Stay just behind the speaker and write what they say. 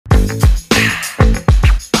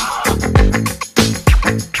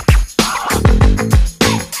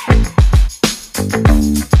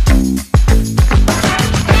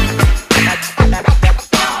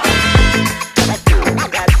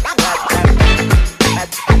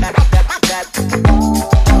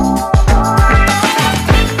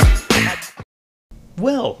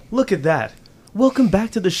look at that. Welcome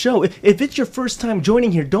back to the show. If it's your first time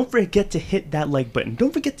joining here, don't forget to hit that like button.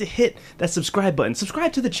 Don't forget to hit that subscribe button.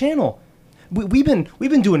 Subscribe to the channel. We've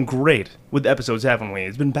been doing great with the episodes, haven't we?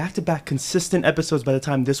 It's been back-to-back consistent episodes by the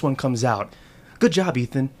time this one comes out. Good job,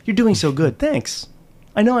 Ethan. You're doing so good. Thanks.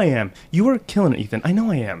 I know I am. You are killing it, Ethan. I know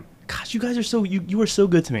I am. Gosh, you guys are so you are so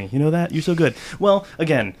good to me. You know that? You're so good. Well,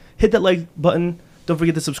 again, hit that like button. Don't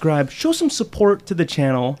forget to subscribe. Show some support to the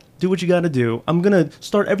channel. Do what you got to do. I'm going to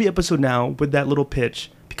start every episode now with that little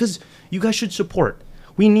pitch because you guys should support.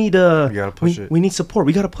 We need we need support.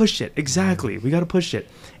 We got to push it. Exactly. We got to push it.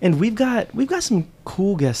 And we've got some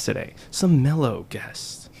cool guests today. Some mellow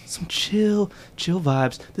guests. Some chill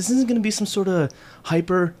vibes. This isn't going to be some sort of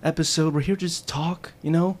hyper episode. We're here to just talk,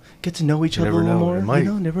 get to know each other a little more.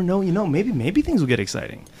 Never know. Maybe things will get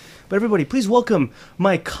exciting. But everybody, please welcome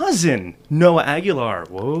my cousin, Noah Aguilar.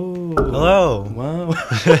 Whoa. Hello. Wow.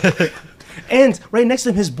 And right next to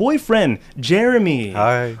him, his boyfriend, Jeremy.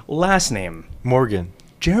 Hi. Last name? Morgan.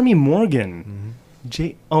 Jeremy Morgan.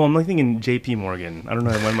 Mm-hmm. I'm like thinking JP Morgan. I don't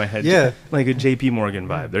know. I went in my head. Yeah. Like a JP Morgan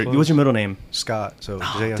vibe. What's your middle name? Scott. So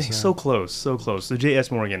JS. Dang, so close. So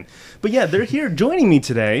JS Morgan. But yeah, they're here joining me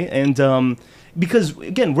today. And because,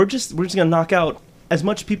 again, we're just going to knock out as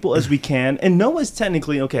much people as we can. And Noah's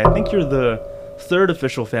technically, okay, I think you're the third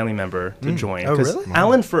official family member to join. Oh, really?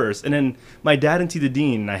 Alan first, and then my dad and T the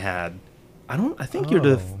Dean I think you're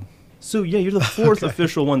the... So, yeah, you're the fourth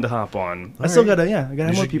official one to hop on. I still gotta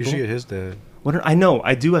have more people. You should get his dad. I know,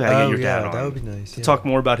 I do gotta get your dad on. That would be nice. To talk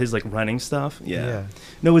more about his, running stuff. Yeah.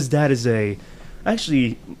 Noah's dad is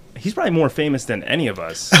actually, he's probably more famous than any of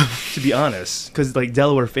us, to be honest. Because,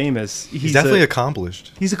 Delaware famous. He's definitely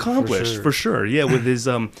accomplished. He's accomplished, for sure. Yeah, with his,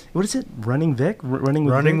 what is it? Running Vic?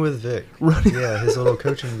 Running with Vic. Yeah, his little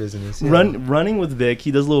coaching business. Yeah. Running with Vic.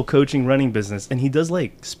 He does a little coaching running business. And he does,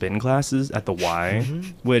 spin classes at the Y,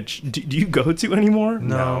 which, do you go to anymore?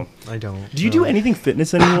 No, I don't. Do you do anything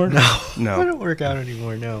fitness anymore? No. I don't work out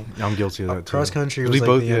anymore, no. I'm guilty of that, too. Cross country was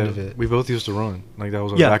the end of it. We both used to run. That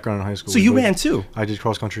was our background in high school. So you ran, too? I did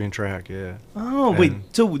cross country and track, yeah. Oh, wait.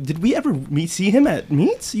 So did we ever see him at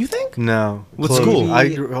meets, you think? No. What school?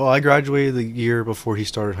 I graduated the year before he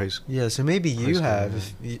started high school. Yeah, so maybe you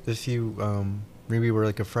have, if you maybe were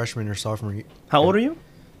a freshman or sophomore. How old are you?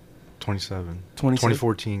 27.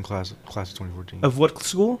 2014, class of 2014. Of what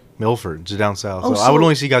school? Milford. It's down south. So I would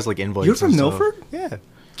only see guys invites. You're from Milford? Yeah.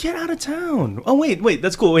 Get out of town. Oh, wait,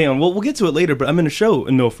 that's cool. Wait on. We'll get to it later, but I'm in a show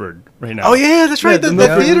in Milford right now. Oh, yeah, that's right. The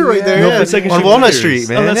theater right there. Milford on Walnut Street,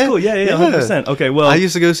 man. Oh, that's cool. Yeah, 100%. Okay, well. I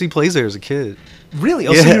used to go see plays there as a kid. Really?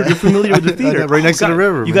 Oh, so you're familiar with the theater. Right next to the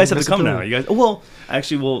river. You guys have to come now. You guys. Well,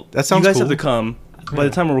 actually, that sounds you guys cool. have to come. By the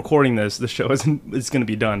time we're recording this, the show it's going to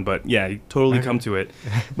be done. But yeah, you totally come to it.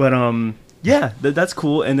 But yeah, that's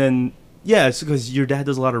cool. And then it's because your dad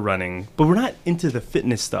does a lot of running, but we're not into the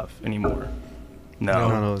fitness stuff anymore.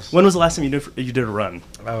 No. When was the last time you did a run?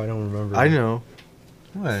 Oh, I don't remember. I know.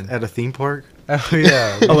 When? At a theme park. Oh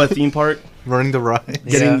yeah. A theme park. Running the ride.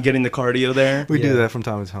 Getting the cardio there. We do that from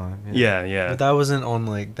time to time. Yeah. But that wasn't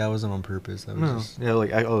on purpose. That was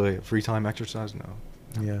just free time exercise. No.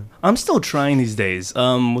 Yeah. I'm still trying these days.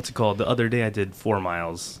 What's it called? The other day I did 4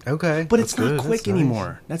 miles. Okay. But it's not quick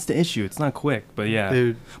anymore. That's the issue. It's not quick. But yeah.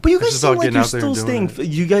 Dude, but you guys seem like you're still staying.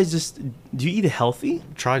 You guys do you eat healthy?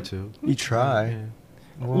 Try to. You try. Yeah.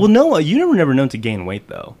 Well, Noah, you never known to gain weight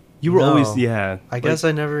though. You were always I guess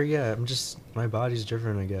I never. Yeah. I'm just my body's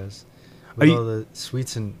different. I guess. With all the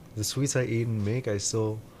sweets I eat and make, I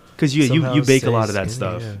still. Because you bake a lot of that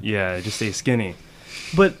stuff. Yeah. Just stay skinny.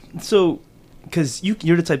 But so. Because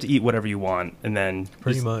you're the type to eat whatever you want, and then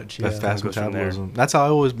pretty much, that's fast metabolism. That's how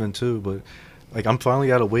I've always been too. But I'm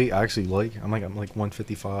finally at a weight I actually like. I'm like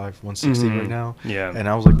 155, 160 right now. Yeah. And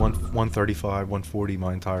I was 135, 140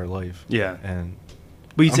 my entire life. Yeah. And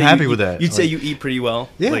I'm happy with that. You'd say you eat pretty well.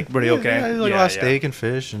 Yeah. Pretty okay. Yeah, I like a lot of steak and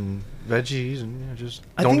fish and veggies and just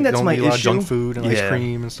I think that's my eat a lot of issue. junk food and ice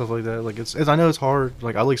cream and stuff like that. It's I know it's hard.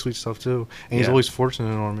 I like sweet stuff too, and he's always forcing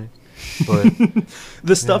it on me. But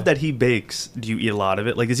the stuff that he bakes, do you eat a lot of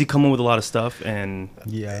it? Does he come in with a lot of stuff? And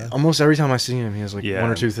almost every time I see him, he has 1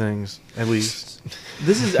 or 2 things at least.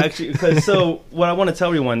 This is actually because what I want to tell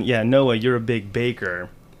everyone. Yeah, Noah, you're a big baker,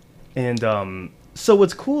 and so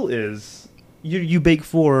what's cool is you bake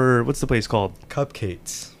for what's the place called?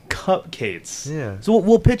 Cupcakes. Yeah. So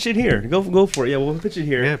we'll pitch it here. Go for it. Yeah, we'll pitch it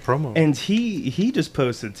here. Yeah, promo. And he just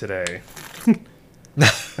posted today.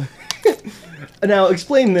 Now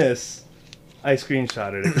explain this. I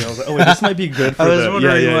screenshotted it. And I was like, oh, wait, this might be good for I was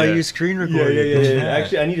wondering why you screen recorded. Yeah.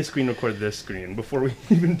 Actually, I need to screen record this screen before we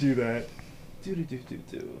even do that. Do.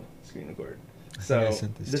 Screen record. So I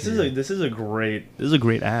sent this this to is you. a this is a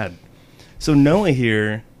great ad. So Noah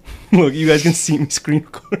here, look, you guys can see me screen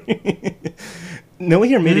recording. Noah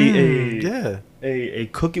here made Yeah. a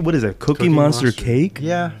cookie. What is it? Cookie Cookie Monster Monster. cake.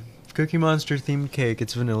 Yeah, Cookie Monster themed cake.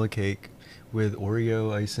 It's vanilla cake with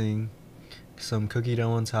Oreo icing, some cookie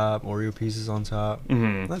dough on top, Oreo pieces on top.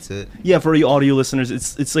 Mhm. That's it. Yeah, for you audio listeners,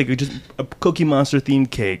 it's like just a Cookie Monster themed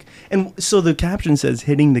cake, and so the caption says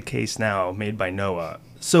 "Hitting the Case Now," made by Noah.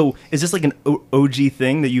 So is this like an OG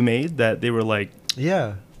thing that you made that they were like?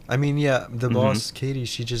 Yeah, I mean, yeah, the Mhm. boss Katie,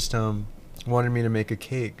 she just wanted me to make a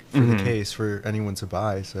cake for Mhm. the case for anyone to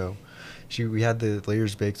buy. So we had the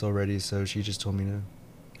layers baked already, so she just told me to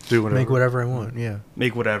Do whatever. make whatever I want. Yeah,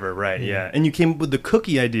 Make whatever, right? Yeah. Yeah. And you came up with the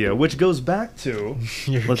cookie idea, which goes back to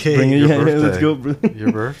your let's cake. bring it. Your Yeah, birthday. let's go.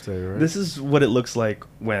 Your birthday, right? This is what it looks like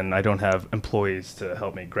when I don't have employees to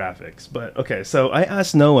help make graphics. But okay, so I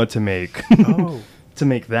asked Noah to make Oh. to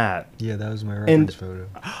make that. Yeah, that was my And- reference photo.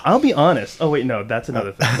 I'll be honest. Oh wait, no, that's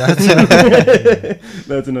another thing. That's another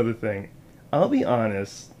That's another thing. I'll be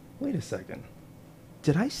honest. Wait a second.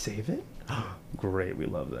 Did I save it? Great, we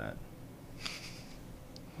love that.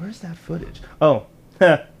 Where's that footage? Oh,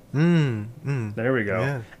 there we go.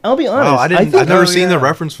 Yeah. I'll be honest. Wow, I've think, never oh, seen the yeah.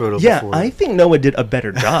 reference photo yeah, before. I think Noah did a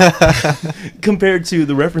better job compared to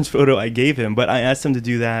the reference photo I gave him. But I asked him to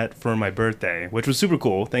do that for my birthday, which was super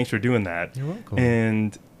cool. Thanks for doing that. You're welcome.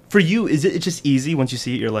 And for you, is it just easy once you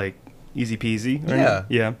see it? You're like easy peasy. Right? Yeah.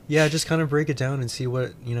 Yeah. Yeah, just kind of break it down and see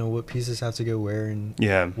what pieces have to go where and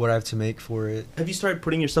Yeah. what I have to make for it. Have you started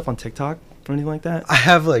putting your stuff on TikTok or anything like that? I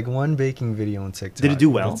have like one baking video on TikTok. Did it do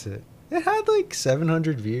well? That's it. It had like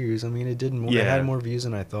 700 views. I mean, it did more. It Yeah. had more views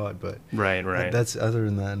than I thought, but Right. Right. that's other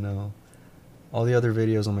than that. No, all the other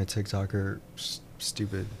videos on my TikTok are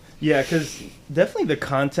stupid. Yeah, because definitely the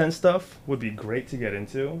content stuff would be great to get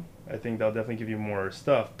into. I think that'll definitely give you more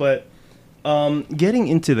stuff. But getting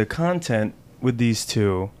into the content with these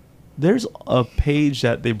two, there's a page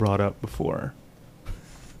that they brought up before.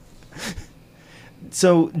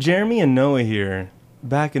 So Jeremy and Noah here,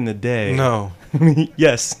 back in the day. No.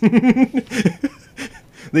 Yes.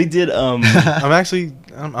 They did. I'm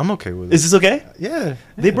okay with it. Is this okay? Yeah.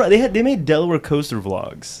 They made Delaware coaster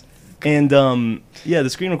vlogs, and yeah, the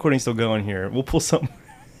screen recording's still going here. We'll pull some.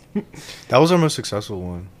 That was our most successful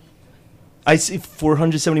one. I see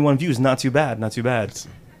 471 views. Not too bad. Not too bad.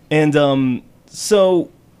 And so,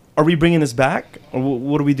 are we bringing this back, or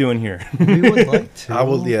what are we doing here? We would like to. I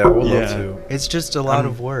would love Yeah. to. It's just a lot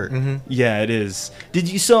of work. Mm-hmm. Yeah, it is. Did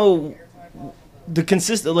you so? The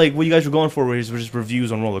consistent like what you guys were going for was just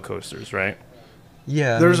reviews on roller coasters, right?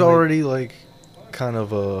 Yeah. I There's mean, like- already like kind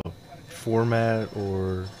of a format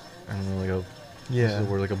or I don't know like a Yeah.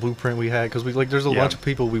 or like a blueprint we had because we like there's a Yeah. bunch of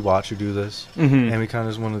people we watch who do this Mm-hmm. and we kind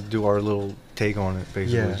of just want to do our little take on it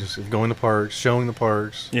basically Yeah. just going to parks, showing the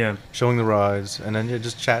parks, Yeah. showing the rides, and then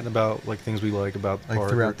just chatting about like things we like about the Like park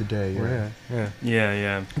throughout or- the day, or, yeah. yeah Yeah.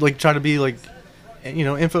 Yeah. like try to be like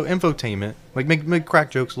infotainment like make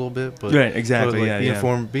crack jokes a little bit but Right, exactly, but, like,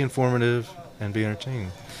 yeah. be informative and be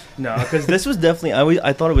entertaining. No, because this was definitely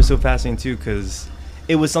I thought it was so fascinating too because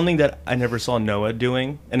it was something that I never saw Noah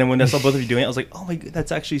doing, and then when I saw both of you doing it, I was like, oh my god,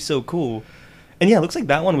 that's actually so cool. And yeah, it looks like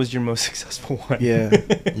that one was your most successful one. Yeah.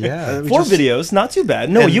 Yeah. We 4 just- videos, not too bad.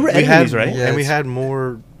 No, And you were we editing had- these, right? Yeah, and we it's- had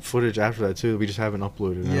more footage after that too. We just haven't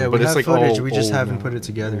uploaded. Yeah, but we it's have like footage. all We just old haven't now. put it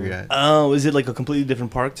together yet. Oh, is it like a completely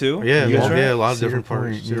different park too? Yeah, You guys well, tried? yeah, a lot of Cedar different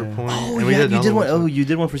parts. Point, Cedar yeah. Point. Oh and we yeah, did you did another one. Oh, too. you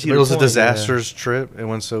did one for Cedar It was a Point. disastrous trip. It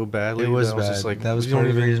went so badly. It was that bad. just like That was we don't part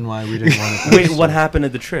of the even- reason why we didn't want to. Wait, what happened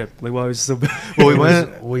at the trip? Like, why was it so bad? Well, we It was-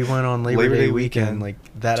 went We went on Labor, Labor Day, Day weekend, weekend, like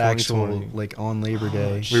that actual 2020. like on Labor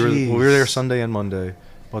Day. shit. we were there Jeez. Sunday and Monday,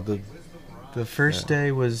 but the The first Yeah.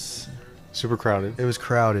 day was super crowded, it was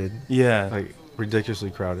crowded. Yeah. like ridiculously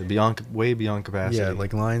crowded, way beyond capacity. Yeah,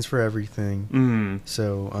 like lines for everything. Mm.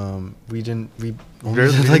 So we only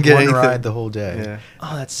Barely did like get one anything. ride the whole day. yeah,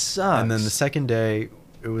 Oh, that sucks. And then the second day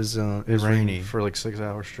it was rainy. for like 6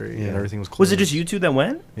 hours straight, Yeah. and everything was closed. was it just you two that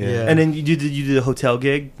went? Yeah. And then you did a hotel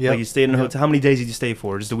gig? Yep. Like you stayed in a Yep. hotel. How many days did you stay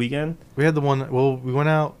for? Just a weekend? We had the one. Well, we went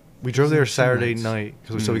out. We drove was there like 2 Saturday nights. night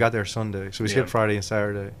because so we Mm. got there Sunday. So we Yeah. skipped Friday and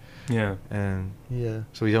Saturday, Yeah. and Yeah.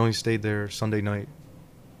 so we only stayed there Sunday night.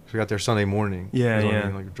 So we got there Sunday morning. Yeah, Is what I yeah.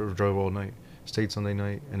 mean, like drove all night, stayed Sunday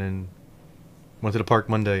night, and then went to the park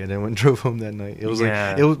Monday, and then went and drove home that night. It was Yeah.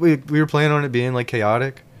 like it was. We were planning on it being like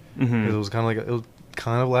chaotic. Mm-hmm. It was kind of like it was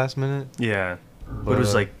kind of last minute. Yeah. But it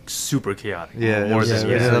was uh, like super chaotic. Yeah, More it, was, than yeah, it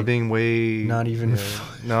it was ended like up being way not even Yeah,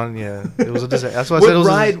 fun. yeah, it was a disaster. That's why I What said it was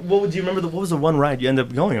ride? What would you remember? What was the one ride you ended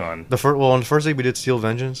up going on? the first. Well, on the first day we did Steel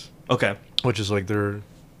Vengeance, Okay. which is like their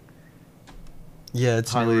Yeah,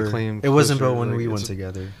 it's highly newer. acclaimed It wasn't coaster, but when like, we it's went a-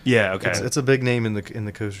 together. Yeah. Okay. It's a big name in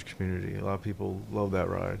the coaster community. A lot of people love that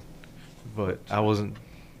ride, but I wasn't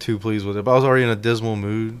too pleased with it. But I was already in a dismal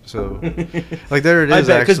mood, so like there it I is.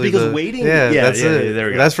 bet, 'cause- actually, because the- waiting- Yeah, yeah, that's yeah, it. yeah, there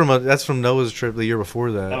we go. That's from Noah's trip the year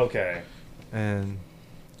before that. Okay. And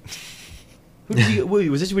Who did you? Wait,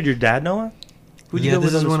 was this with your dad, Noah? Who'd you Yeah, go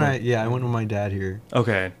with this on is when one? I went with my dad here.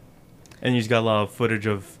 Okay. And you just got a lot of footage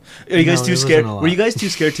of. Are you guys No, too it wasn't scared? a lot. Were you guys too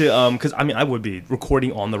scared to? Because I mean, I would be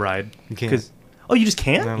recording on the ride. You can't. 'Cause- Oh, you just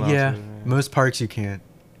can't. No, no. Yeah, to, yeah. most parks you can't,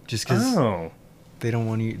 just because Oh. they don't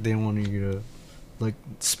want you. They don't want you to like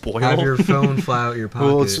Spoil. have your phone fly out your pocket.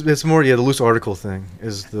 Well, it's more the loose article thing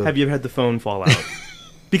is the. Have you ever had the phone fall out?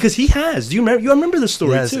 Because he has. Do you remember? You remember the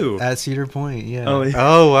story Yes, too. at Cedar Point. Yeah. Oh, yeah.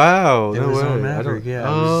 Oh wow! It No was way. on I Maverick. don't- Yeah.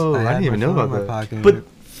 Oh, I had didn't even my know phone about in my that. pocket and But- it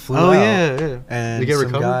flew Oh out. yeah, yeah. And Did you get some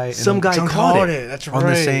recovered? guy, in Some the- guy caught it. That's on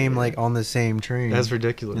the same on the same train. That's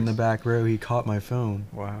ridiculous. In the back row, he caught my phone.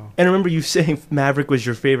 Wow. And I remember you saying Maverick was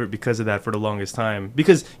your favorite because of that for the longest time.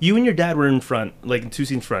 Because you and your dad were in front, like in two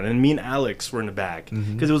seats in front, and me and Alex were in the back.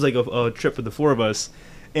 Because it was like a trip with the four of us.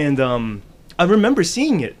 And I remember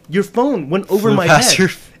seeing it. Your phone went over Flew my past head. your-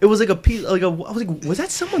 It was like a piece. I was like, was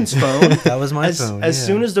that someone's phone? That was my as, phone. As yeah.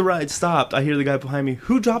 soon as the ride stopped, I hear the guy behind me,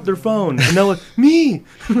 who dropped their phone? And Noah, me.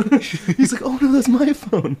 He's like, oh no, that's my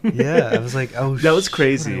phone. Yeah, I was like, oh. That was shit,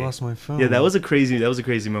 crazy. I lost my phone. Yeah, that was a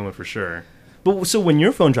crazy moment for sure. But so when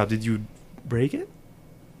your phone dropped, did you break it?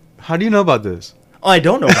 How do you know about this? Oh, I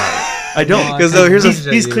don't know about it. I don't. No, I Because couldn't here's believe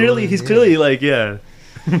that he's you clearly were- he's yeah. clearly like yeah.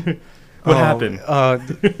 What happened?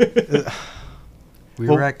 We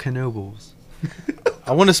Well- were at Knoebels.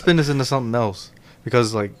 I want to spin this into something else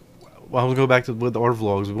because like. Well, we'll go back to with our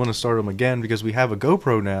vlogs. We want to start them again because we have a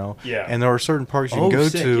GoPro now. Yeah. And there are certain parks you Oh, can go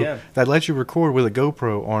sick, to yeah. that let you record with a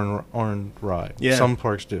GoPro on ride. Yeah. Some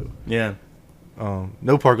parks do. Yeah.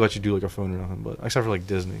 No park lets you do like a phone or nothing, but except for like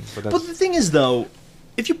Disney. But that's But the thing is though,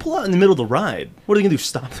 if you pull out in the middle of the ride, what are they gonna do?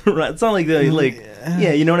 Stop the ride? It's not like they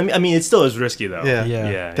yeah, you know what I mean. I mean, it still is risky though. yeah,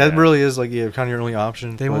 Yeah. That really is like kind of your only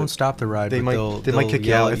option. They but won't stop the ride. They but might they'll kick you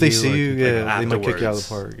yell out at if they see like, you. Yeah, they might kick you out of afterwards.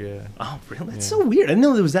 the park. Yeah. Oh, really? That's Yeah. so weird. I didn't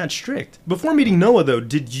know it was that strict. Before meeting Noah though,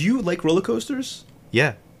 did you like roller coasters?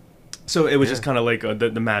 Yeah. So it was Yeah. just kind of like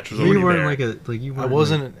the match was You already weren't there. like you. I Weren't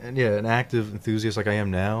wasn't an active enthusiast like I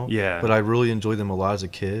am now. Yeah. But I really enjoyed them a lot as a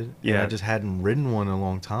kid. Yeah. And I just hadn't ridden one in a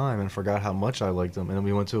long time and forgot how much I liked them. And then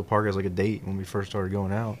we went to a park as like a date when we first started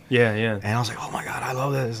going out. yeah, yeah. And I was like, oh my god, I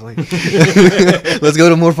love this. Like, let's go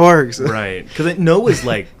to more parks. Right, because Noah's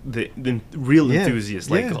like the real Yeah, enthusiast,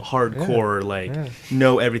 like yeah, hardcore, like yeah.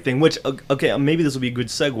 know everything. Which okay, maybe this will be a good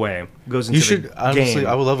segue. Goes into You should the honestly. game.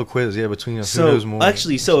 I would love a quiz. Yeah, between us, So who knows more?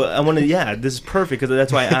 actually, so I want to. Yeah, this is perfect because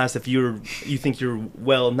that's why I asked if you think you're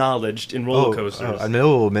well knowledged in roller coasters. I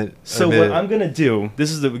know. So what I'm gonna do? This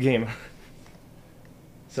is the game.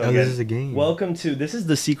 So Oh, again, this is a game. Welcome to this is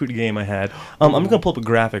the secret game I had. I'm gonna pull up a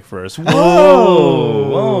graphic first. Whoa! Oh.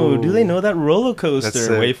 Whoa! Do they know that roller coaster? That's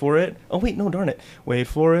sick. Wait for it. Oh wait, no, darn it! Wait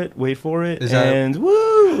for it. Wait for it. Is that- and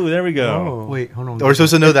woo! There we go. Oh. Wait, hold on. Are we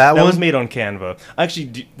supposed to know that, That one? was made on Canva.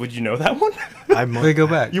 Actually, would you know that one? I Wait, go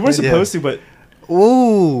back. You weren't Yeah. supposed to, but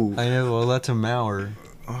Ooh. I know. Well, that's a Mauer.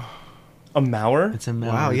 a Mauer. It's a Mauer.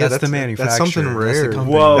 Wow, yeah, that's the that's manufacturer. something That's the rare.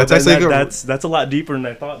 company. Whoa! That's That's actually that's a lot deeper than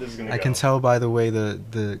I thought this was gonna go. I can tell by the way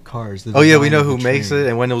the cars. The Oh yeah, we design know of who the makes train. it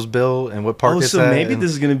and when it was built and what park Oh, it's so at. maybe and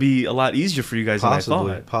this is gonna be a lot easier for you guys possibly, than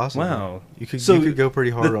I thought. possibly. Wow. You could So you could go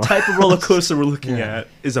pretty hard The on type of roller coaster we're looking Yeah. at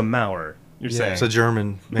is a Mauer. You're Yeah. saying It's a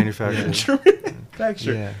German manufacturer. German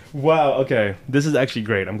manufacturer. Yeah. Wow. Okay. This is actually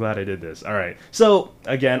great. I'm glad I did this. All right. So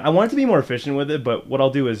again, I wanted to be more efficient with it, but what I'll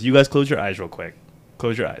do is you guys close your eyes real quick.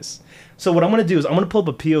 Close your eyes. So what I'm gonna do is I'm gonna pull up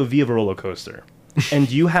a POV of a roller coaster, and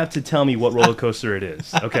you have to tell me what roller coaster it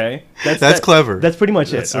is. Okay. That's clever. That's pretty much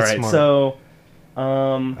That's- it. All that's right. smart. So, I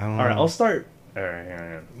all don't right. know. I'll start. All right.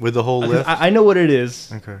 Hang on. With the whole 'Cause lift. I know what it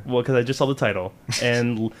is. Okay. Well, because I just saw the title,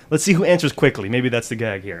 and let's see who answers quickly. Maybe that's the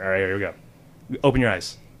gag here. All right, here we go. Open your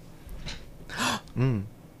eyes.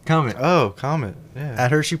 Comet Oh, Comet. Yeah.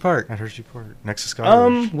 at Hershey Park. At Hershey Park. Next to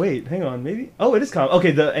Skyway. Wait, hang on. Maybe. Oh, it is Comet.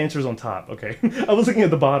 Okay, the answer's on top. Okay, I was looking at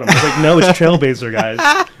the bottom. I was like, no, it's Trailblazer,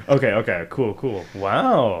 guys. Okay, cool.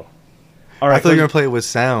 Wow. All right. I thought you were gonna play it with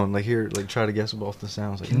sound, like here, like try to guess off the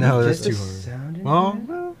sounds. Like, No, Get that's the too hard. sound in Well,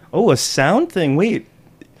 there? Oh, a sound thing. Wait.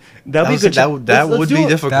 That'd be a was- good. that try- would- that let's would do be a-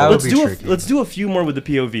 difficult. That would Let's be do tricky. let's do a few more with the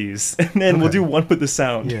POVs, and then we'll Okay. do one with the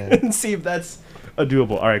sound, Yeah. and see if that's a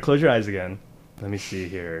doable. All right, close your eyes again. Let me see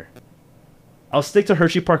here. I'll stick to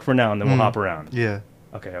Hershey Park for now, and then we'll hop around. yeah,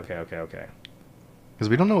 Okay. because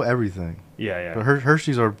we don't know everything. Yeah. But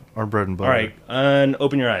Hershey's our bread and All butter. right, and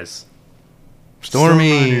open your eyes.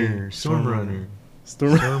 Stormy. Storm Runner.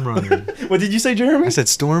 Storm Runner. What did you say, Jeremy? I said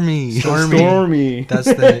Stormy. Stormy. Stormy.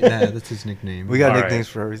 That's his nickname. We got All nicknames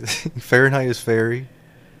for everything. Fahrenheit is fairy.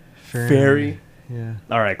 Fairy. Yeah.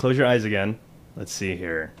 All right, close your eyes again. Let's see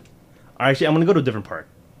here. Actually, I'm gonna go to a different park.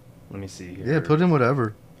 Let me see here. Yeah, put in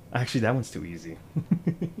whatever. Actually, that one's too easy.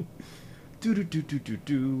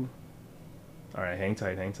 Do. All right, hang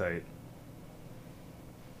tight, hang tight.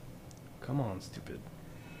 Come on, stupid.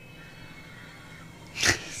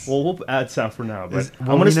 Well, we'll add sound for now, but I'm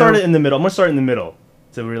gonna start it in the middle. I'm gonna start in the middle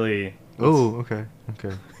to really. Oh, okay.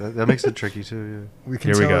 That makes it tricky too. We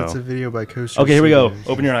can Here we tell go. it's a video by Coaster. Okay, here we go. Studios.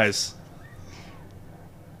 Open your eyes.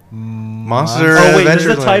 Monster Oh wait, Adventureland. there's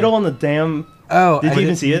the title on the damn. Oh, Did you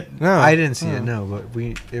even see it? No, I didn't see it. no. No, but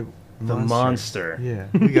The monster. Yeah.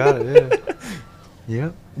 We got it. Yeah.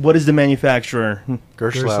 Yep. What is the manufacturer?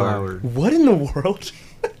 Gerslauer. What in the world?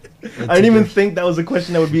 I didn't even think that was a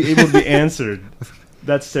question that would be able to be answered.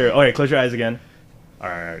 That's terrible. All right, close your eyes again. All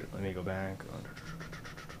right, let me go back.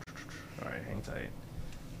 All right, hang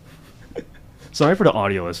tight. Sorry for the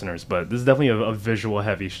audio listeners, but this is definitely a visual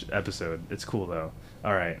heavy episode. It's cool though.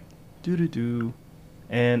 All right. Do.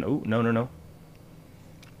 And oh, no.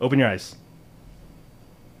 Open your eyes.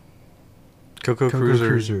 Coco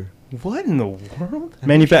Cruiser. What in the world?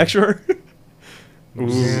 Manufacturer?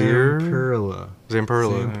 Zamperla.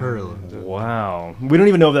 Zamperla. Wow. We don't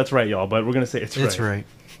even know if that's right, y'all, but we're going to say it's right. It's right.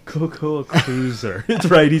 Cocoa Cruiser. It's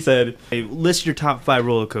right, he said. Hey, list your top 5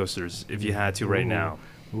 roller coasters if you had to right now.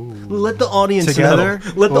 Let the audience Together?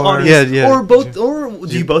 know. Let the Or- audience. Yeah. Or both. Or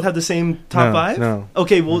do you both have the same top No, 5? no.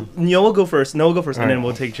 Okay, well, Noah will go first. And All then right,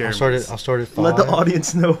 we'll take Jeremy. I'll start at 5. Let the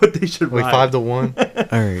audience know what they should Like ride. 5-1.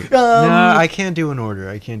 All right. No, I can't do an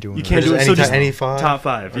order. You can't do it. Any So ti- just any 5? top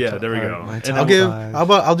 5. Yeah, there we All go. right. My And top then- five.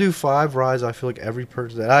 I'll do 5 rides I feel like every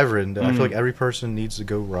person that I've ridden, I feel like every person needs to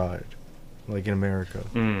go ride. Like in America.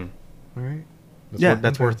 Mm. All right.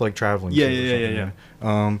 That's worth like traveling Yeah, to or yeah.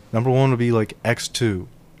 something. Number 1 would be like X2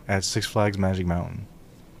 at Six Flags Magic Mountain.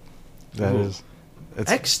 That Ooh. is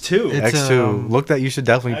it's X2. It's, X2. Look, that you should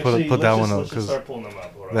definitely Actually, put that let's one just- up let's just because start pulling them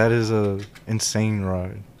up. Hold on. that is a insane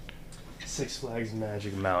ride. Six Flags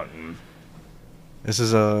Magic Mountain. This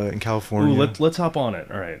is in Ooh, California. let's hop on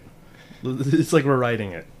it. All right. It's like we're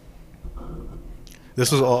riding it.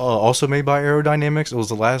 This was also made by Aerodynamics. It was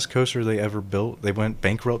the last coaster they ever built. They went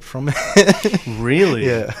bankrupt from it. Really?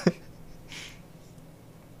 Yeah.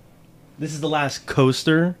 This is the last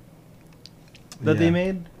coaster that they Yeah.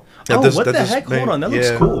 made? Yeah, oh, this- what that the this heck? made- Hold on. That looks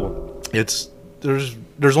yeah. cool.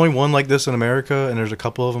 There's only one like this in America, and there's a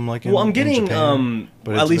couple of them like in Well, I'm in getting Japan,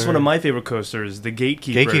 but at it's least one very- of my favorite coasters, the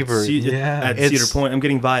Gatekeeper. Gatekeeper. Yeah. At It's- Cedar Point. I'm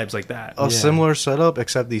getting vibes like that. a Yeah. similar setup,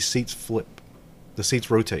 except these seats flip. The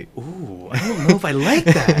seats rotate. Ooh, I don't know if I like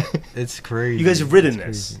that. It's crazy. You guys have ridden It's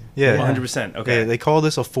this? crazy. Yeah. 100%. Okay. Yeah, they call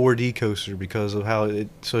this a 4D coaster because of how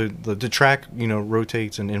the track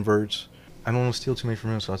rotates and inverts. I don't want to steal too many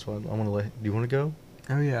from him, so that's why I want to let. Do you want to go?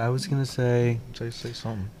 Oh yeah, I was gonna say Say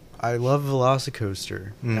something. I love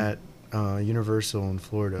Velocicoaster Mm. at Universal in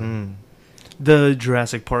Florida. Mm. The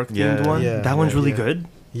Jurassic Park themed Yeah. one? Yeah, That one's yeah, really yeah. good?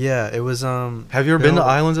 Yeah, it was Have you ever been to Bill-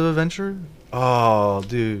 Islands of Adventure? Oh,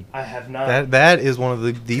 dude, I have not. that is one of the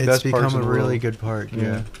it's best become parks a in the really world. good park.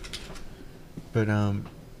 Yeah. But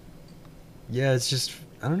yeah, it's just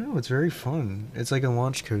I don't know. It's very fun. It's like a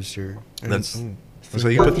launch coaster. and That's it's so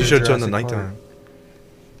you themed should after have done the Jurassic Park. nighttime.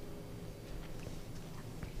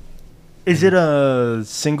 Is it a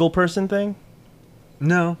single person thing?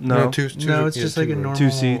 No, No. two, it's yeah, just like a two normal rides. Two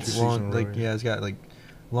seats. launch, Right. like yeah, it's got like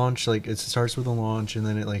launch like it starts with a launch and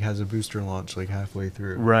then it like has a booster launch like halfway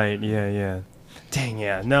through. Right, yeah. Dang,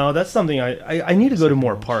 yeah. No, that's something I need to go to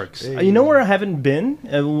more parks. Hey. You know where I haven't been?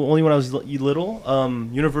 Only when I was little?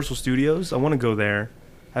 Universal Studios. I want to go there.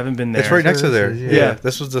 Haven't been there. It's right next to there. Yeah. Yeah.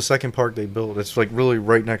 This was the second park they built. It's like really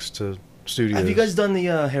right next to studios. Have you guys done the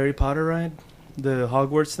Harry Potter ride? The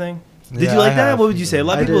Hogwarts thing? Did Yeah, you like I that? have. What would you say? A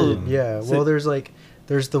lot I of people... did, yeah. say- Well,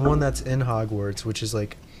 there's the one that's in Hogwarts, which is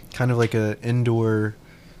like kind of like a indoor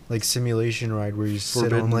like simulation ride where you sit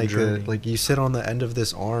Forbidden on like Journey. you sit on the end of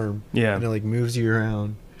this arm Yeah. and it like moves you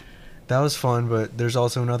around. That was fun, but there's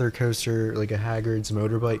also another coaster, like a Hagrid's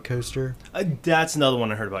motorbike coaster. That's another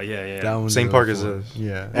one I heard about. Yeah. That one's Same really park as fun. this.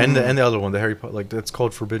 Yeah. and the other one, the Harry Potter, like that's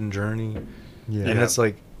called Forbidden Journey, yeah. and that's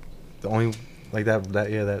like the only like that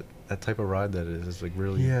type of ride that is like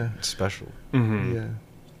really Yeah. special. Mm-hmm. Yeah.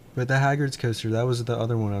 But the Hagrid's coaster, that was the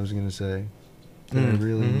other one I was gonna say. That I Mm.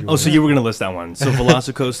 really Mhm. enjoyed. Oh, so you were going to list that one. So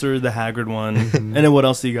Velocicoaster, the Hagrid one. And then what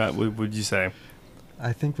else do you got? What would you say?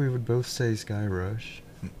 I think we would both say Sky Rush.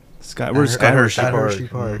 Where's Sky At Hershey? Hershey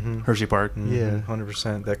Park. Mhm. Hershey Park. Yeah.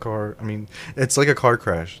 100%. That car, I mean, it's like a car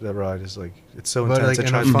crash. That ride is like it's so But intense. like It in a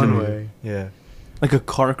tries to fun kill you. way. Yeah. Like a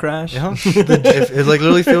car crash? Yeah, it like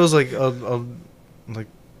literally feels like like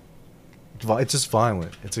it's just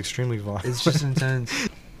violent. It's extremely violent. It's just intense.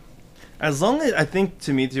 As long as I think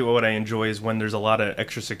to me too, what I enjoy is when there's a lot of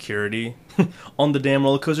extra security on the damn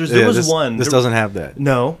roller coasters. There was one. This doesn't have that.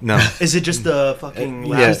 No. No. Is it just the fucking?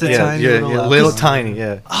 Yeah, Just the yeah, tiny yeah, little yeah, laptop. little tiny.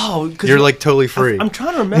 Yeah. Oh, You're like totally free. I'm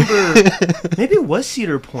trying to remember. Maybe it was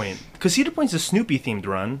Cedar Point because Cedar Point's a Snoopy themed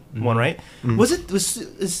run one, right? Was it?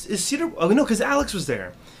 Is Cedar? Oh no, because Alex was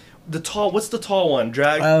there. What's the tall one?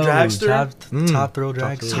 Dragster. Top thrill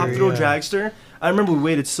dragster. Top thrill yeah. dragster. I remember we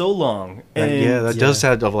waited so long. And that does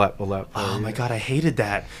have a lap. Oh my god, I hated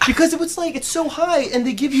that because it was like it's so high, and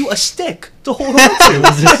they give you a stick to hold on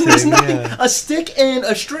to. There's nothing. Yeah. A stick and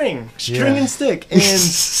a string and stick, and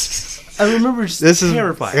I remember just This is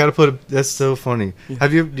terrified. I gotta put. That's so funny.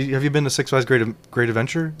 Have you been to Six Flags Great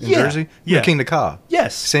Adventure in Yeah. Jersey? Yeah. King to Ka.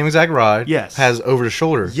 Yes, Same exact ride. Yes. Has over the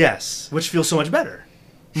shoulder. yes, which feels so much better.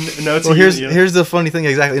 No, it's Well, here's the funny thing.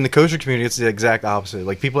 Exactly in the coaster community, it's the exact opposite.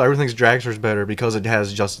 Like everyone thinks dragster's better because it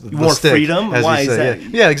has just the More stick, freedom? as Why you is say. that?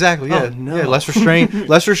 Yeah, exactly. Yeah, Oh, no. yeah. Less restraint.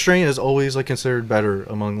 Less restraint is always like considered better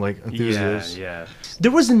among like Yeah, enthusiasts. yeah. There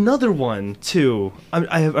was another one too.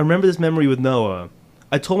 I remember this memory with Noah.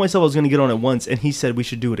 I told myself I was going to get on it once, and he said we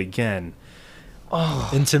should do it again.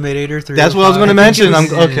 Intimidator 3. That's what I was going to mention. I'm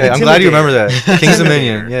glad you remember that. King's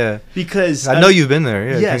Dominion. Intimidator. Yeah. Because I know you've been there.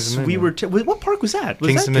 Yeah. yes, King's we Dominion. were. What park was that? Was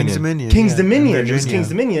King's that Dominion. King's Dominion. King's yeah, in Dominion. It was Virginia. King's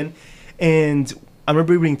Dominion, and I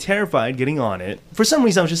remember being terrified getting on it. For some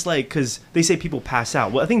reason, I was just like, because they say people pass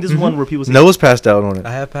out. Well, I think this is one where people say, Noah's passed out on it.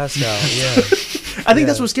 I have passed out. Yeah. I think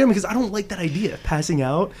that's Yeah. what scared me because I don't like that idea, passing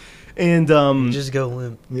out, and You just go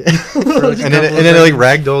limp. and then it like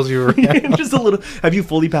ragdolls you around. just a little. Have you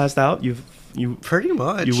fully passed out? You Pretty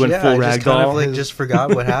much. You went yeah, full I just kind ragdoll? of like just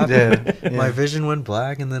forgot what happened. Yeah, My yeah. vision went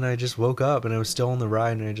black, and then I just woke up, and I was still on the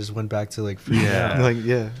ride, and I just went back to like freaking Yeah. out.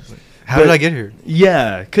 Like how But- did I get here?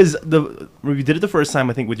 Yeah, because we did it the first time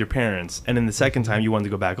I think with your parents, and then the second time you wanted to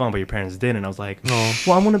go back on, but your parents didn't. And I was like, No.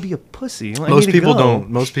 well, I want to be a pussy. I Most need to people go. don't.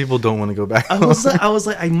 Most people don't want to go back. I was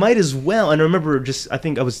like, I might as well. And I remember I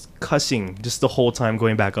think I was cussing just the whole time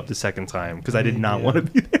going back up the second time because I did not Yeah. want to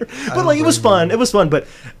be there. But don't like it was blame fun. you. It was fun, but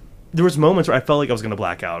there was moments where I felt like I was gonna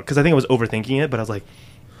black out because I think I was overthinking it. But I was like,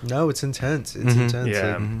 No, it's intense. It's Mhm. intense.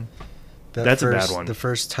 yeah. Like, that That's a bad first- one. The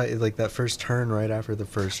first like that first turn right after the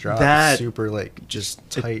first drop. That- is super like just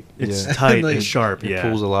tight. It's Yeah. tight Like, and sharp. It Yeah.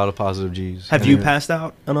 pulls a lot of positive G's. Have And you it- passed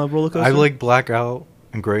out on a roller coaster? I like black out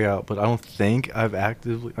and gray out, but I don't think I've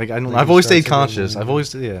actively like I don't. Like I've you always start stayed to conscious. like- I've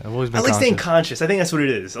always been. I like conscious. staying conscious. I think that's what it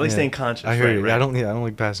is. I like Yeah. staying conscious. I hear right, you. right. I don't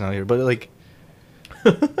like passing out here, but like.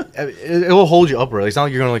 it will hold you upright. It's not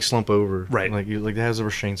like you're gonna like slump over. Right. Like it has the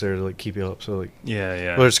restraints there to like keep you up. So like, Yeah,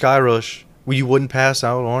 yeah. but Sky Rush, you wouldn't pass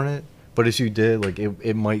out on it. But if you did, like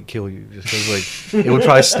it might kill you just because like it would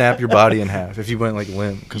probably snap your body in half if you went like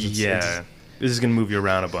limp. Cause Yeah. This is gonna move you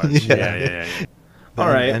around a bunch. Yeah. Yeah. the All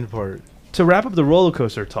right. end part To wrap up the roller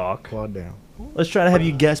coaster talk, quad down. let's try to have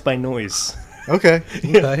you guess by noise. Okay.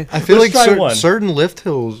 Okay. I feel Let's like try one. certain lift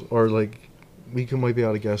hills are like might be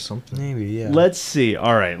able to guess something. Maybe yeah. Let's see.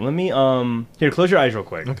 All right, let me here. Close your eyes real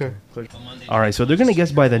quick. Okay. All right, so they're gonna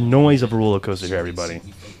guess by the noise of a roller coaster here, everybody.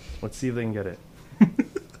 Let's see if they can get it.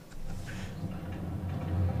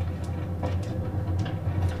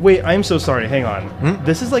 Wait, I'm so sorry. Hang on. Hmm?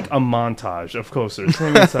 This is like a montage of coasters.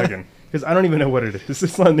 Give me a second, because I don't even know what it is.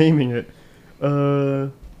 It's not naming it.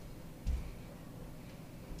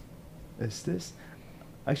 Is this?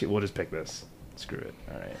 Actually, we'll just pick this. Screw it.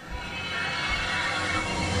 All right.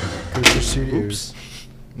 Coaster Studios. Oops.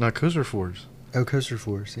 Not Coaster Force. Oh, Coaster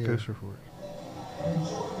Force. Yeah. Coaster Force.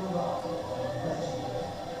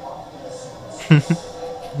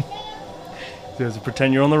 Just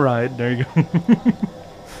pretend you're on the ride. There you go.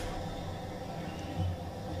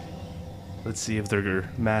 Let's see if they're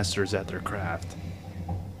masters at their craft.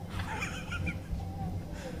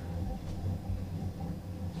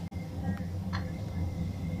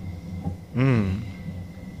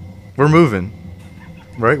 We're moving.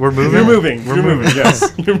 Right? We're moving. You're moving. We're You're moving.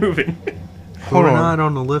 Yes, you're moving. Hold We're on. not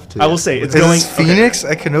on the lift. I will yet. say it's Is going. this Phoenix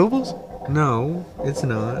at Knoebels? No, it's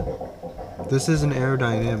not. This isn't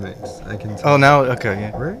aerodynamics. I can tell. Oh, now okay.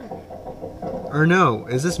 Yeah. Right? Or no?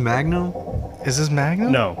 Is this Magnum? Is this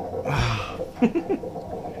Magnum? No.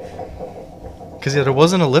 Because yeah, there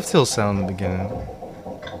wasn't a lift hill sound in the beginning.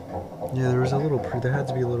 Yeah, there was a little. There had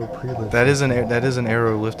to be a little pre-lift. That is an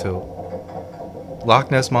Aero lift hill.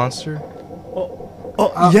 Loch Ness Monster.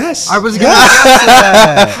 Oh yes. I was gonna guess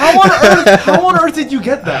that. How on earth did you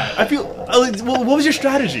get that? I feel. What was your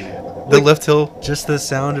strategy? The lift hill. Just the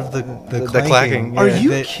sound of the clacking, Are yeah.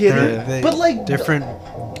 you kidding? They- But like different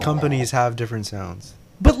companies have different sounds.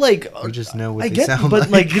 But like, We just know what I they get, sound but like.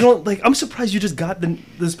 like you don't like. I'm surprised you just got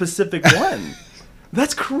the specific one.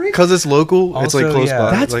 That's crazy. Because it's local, it's like Also, close yeah.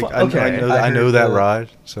 by. That's like fu- okay. I know heard that the- ride,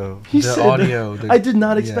 so He The said audio, that. the- I did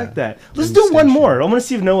not expect yeah. that. Let's And do one station. more. I want to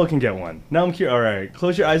see if Noah can get one. Now I'm curious. All right,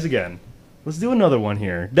 close your eyes again. Let's do another one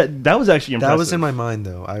here. That was actually impressive. That was in my mind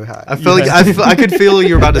though. I feel like I could feel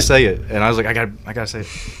you were about to say it, and I was like, I gotta say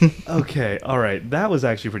it. Okay, all right. That was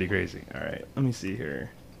actually pretty crazy. All right, let me see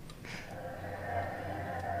here.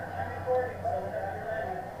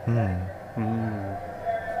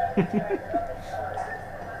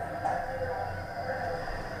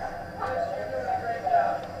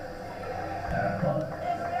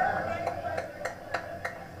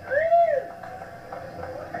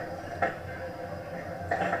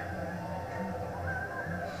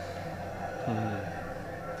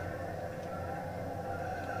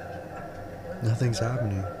 Nothing's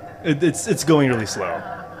happening. It's going really slow.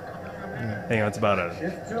 Hang on, it's about a.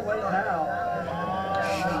 It's too late now.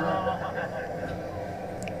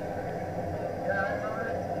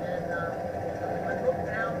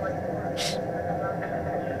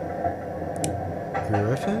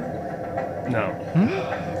 Griffin?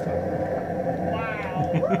 No.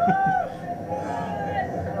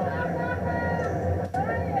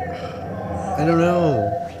 I don't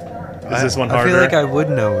know. Is this one I harder? feel like I would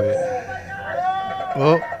know it.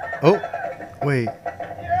 Oh, wait.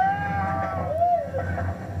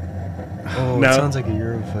 Oh, No. it sounds like a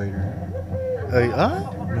Eurofighter. Uh,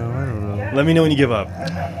 No, I don't know. Let me know when you give up.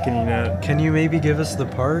 Can you know? Can you maybe give us the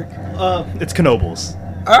park? It's Knobles.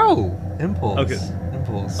 Oh! Impulse. Okay.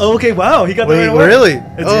 Impulse. Oh, okay. Wow, he got the wait, right one. really?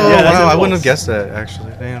 It's- Oh, yeah, that's wow! I Impulse. wouldn't have guessed that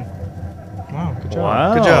actually. Damn. Wow, good job.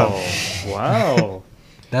 Wow. Good job. Wow.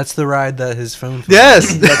 That's the ride that his phone.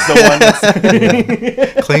 Yes, That's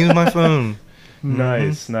the one. Claims my phone.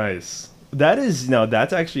 Nice, nice. That is no.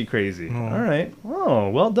 That's actually crazy. Oh. All right. Oh,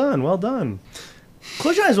 well done. Well done.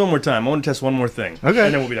 Close your eyes one more time. I want to test one more thing. Okay.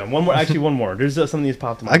 And then we'll be done. One more. Actually, one more. There's something that's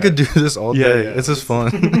popped in my I could head. do this all Yeah, day. yeah. It's just fun.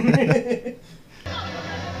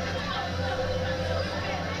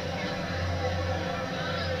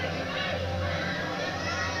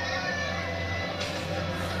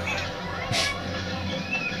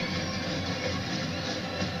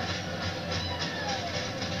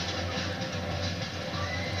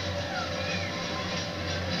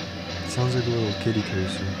 Sounds like a little kitty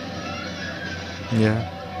cursor.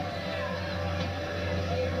 Yeah.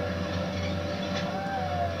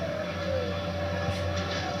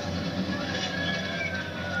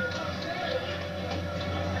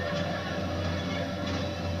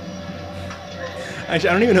 Actually,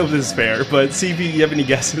 I don't even know if this is fair, but see if you have any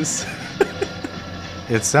guesses.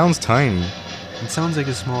 It sounds tiny. It sounds like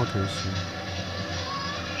a small cursor.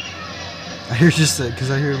 I hear just that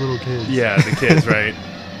because I hear little kids. Yeah, the kids, right?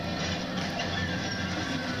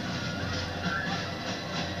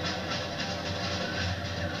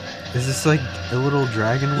 Is this like a little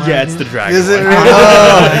dragon wagon? Yeah, it's the dragon. Is it one. really?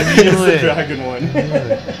 I it's knew the it. dragon one.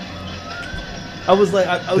 Yeah. I was like,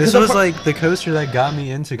 This was like the coaster that got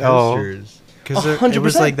me into Oh. coasters. Because it 100%.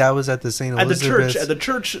 was like that was at the St. at the Elizabeth.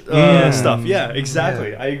 church, Yeah. stuff. Yeah,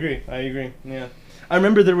 exactly. Yeah. I agree. Yeah, I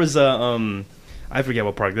remember there was a I forget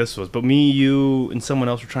what park this was, but me, you, and someone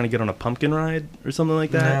else were trying to get on a pumpkin ride or something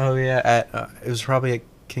like that. No, yeah, at it was probably at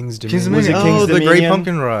King's King's Dominion. Was it Dominion. King's Oh, the Great Dominion?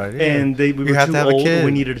 Pumpkin Ride. Yeah. And we You were have too to have a old. kid.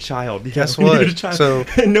 We needed a child. Yeah, Guess we needed what? a child. So-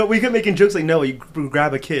 no, we kept making jokes like, no, you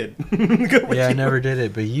grab a kid. Go with Yeah, I you. never did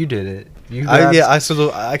it, but you did it. You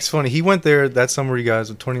It's funny. He went there that summer, you guys,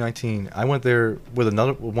 of 2019. I went there with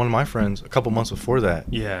one of my friends a couple months before that,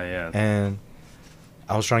 Yeah, yeah. and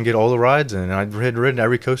I was trying to get all the rides in, and I had ridden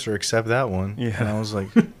every coaster except that one. Yeah. And I was like,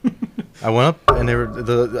 I went up, and they were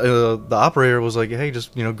the operator was like, hey,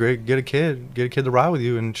 just Greg, get a kid to ride with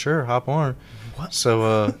you, and sure, hop on. What?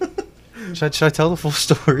 So should I tell the full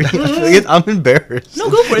story? I'm embarrassed. No,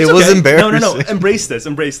 go for it. It It's was okay. embarrassing. No. Embrace this.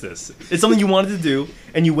 It's something you wanted to do,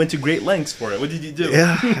 and you went to great lengths for it. What did you do?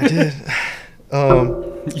 Yeah, I did.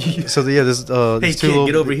 So Hey, these two kid, little,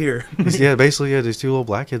 get over here. basically, these two little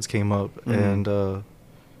black kids came up, Mhm. and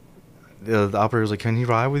the operator was like, "Can he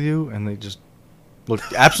ride with you?" And they just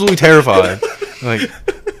looked absolutely terrified, like,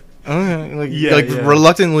 okay, Yeah.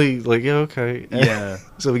 reluctantly, like, yeah, okay, Yeah.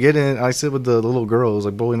 So we get in. I sit with the little girl. It was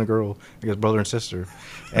like boy and a girl, I guess brother and sister,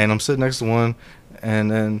 and I'm sitting next to one,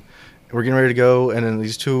 and then we're getting ready to go, and then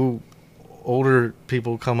these two older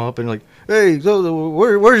people come up and like, hey, so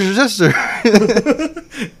where's your sister?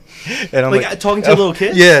 And I'm Like, talking to a little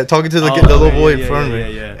kid? Yeah, talking to the Oh, kid, the little yeah, boy yeah, in front yeah, of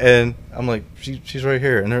me. yeah. And I'm like, she's right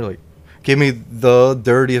here, and they're like, give me the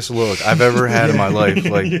dirtiest look I've ever had in my life.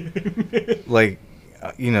 Like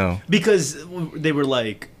you know. Because they were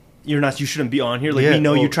like, you shouldn't be on here. Like, Yeah, we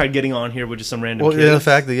know you well- tried getting on here with just some random Well, kid. yeah, the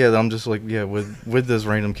fact that I'm just like with this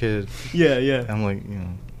random kid. Yeah. I'm like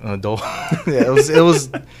an adult. Yeah, it was.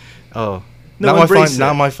 Oh, No, embrace it.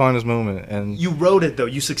 not my finest moment. And You wrote it though.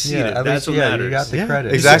 You succeeded. at That's least, what matters. You got the yeah,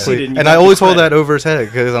 credit. exactly. succeeded and you And got I the always hold credit. that over his head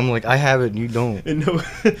because I'm like, I have it and you don't, And no.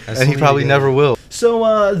 and he probably never will.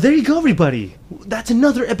 So there you go, everybody. That's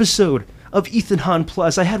another episode of Ethan Hahn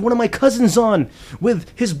Plus. I had one of my cousins on with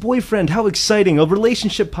his boyfriend. How exciting! A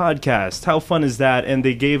relationship podcast. How fun is that? And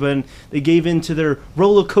they gave into their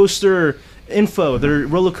roller coaster info. They're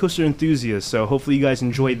roller coaster enthusiasts. So hopefully you guys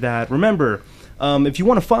enjoyed that. Remember. If you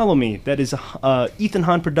want to follow me, that is Ethan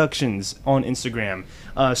Hahn Productions on Instagram,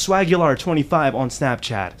 Swagular25 on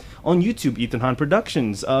Snapchat, on YouTube, Ethan Hahn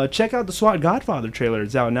Productions. Check out the SWAT Godfather trailer.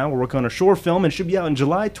 It's out now. We're working on a short film and it should be out on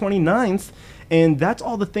July 29th. And that's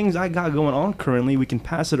all the things I got going on currently. We can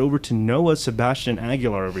pass it over to Noah Sebastian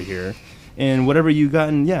Aguilar over here. And whatever you got,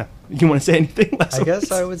 and you want to say anything? I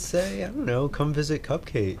guess I would say, I don't know, come visit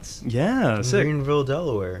Cupcakes. Yeah, In sick. Greenville,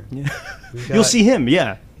 Delaware. Yeah. We You'll got- see him,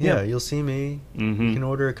 yeah. Yeah, you'll see me. Mhm. You can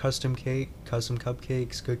order a custom cake, custom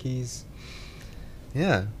cupcakes, cookies.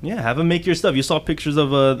 Yeah. Yeah, have them make your stuff. You saw pictures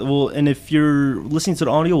of and if you're listening to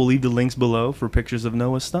the audio, we'll leave the links below for pictures of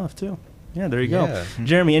Noah's stuff too. Yeah, there you Yeah. go.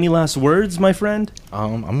 Jeremy, any last words, my friend?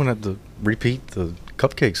 I'm gonna have to repeat the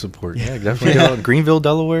cupcake support. Yeah, definitely. Go out Greenville,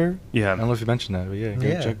 Delaware. Yeah. I don't know if you mentioned that, but yeah,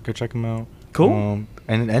 Yeah. go check them out. Cool.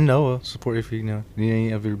 And Noah support if you need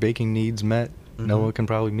any of your baking needs met. Mhm. Noah can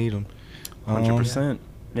probably meet them. 100%.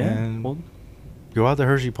 Yeah. and- Well, Go out to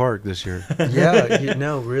Hershey Park this year. Yeah,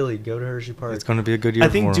 no, really, go to Hershey Park. It's going to be a good year. I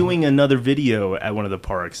think for 'em. doing another video at one of the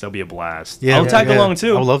parks, that'll be a blast. Yeah, I'll tag yeah. along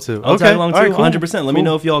too. I would love to. I'll Okay. tag along too. All right, cool. 100%. Let me Cool.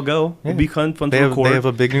 know if y'all go. It'll Yeah. be fun They to have, record. they have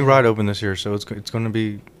a big new ride open this year, so it's going to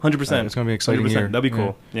be 100%. It's going to be an exciting 100%. year. That'd be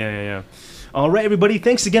cool. Yeah. All right, everybody.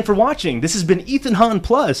 Thanks again for watching. This has been Ethan Hahn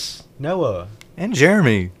Plus. Noah. And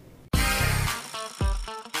Jeremy.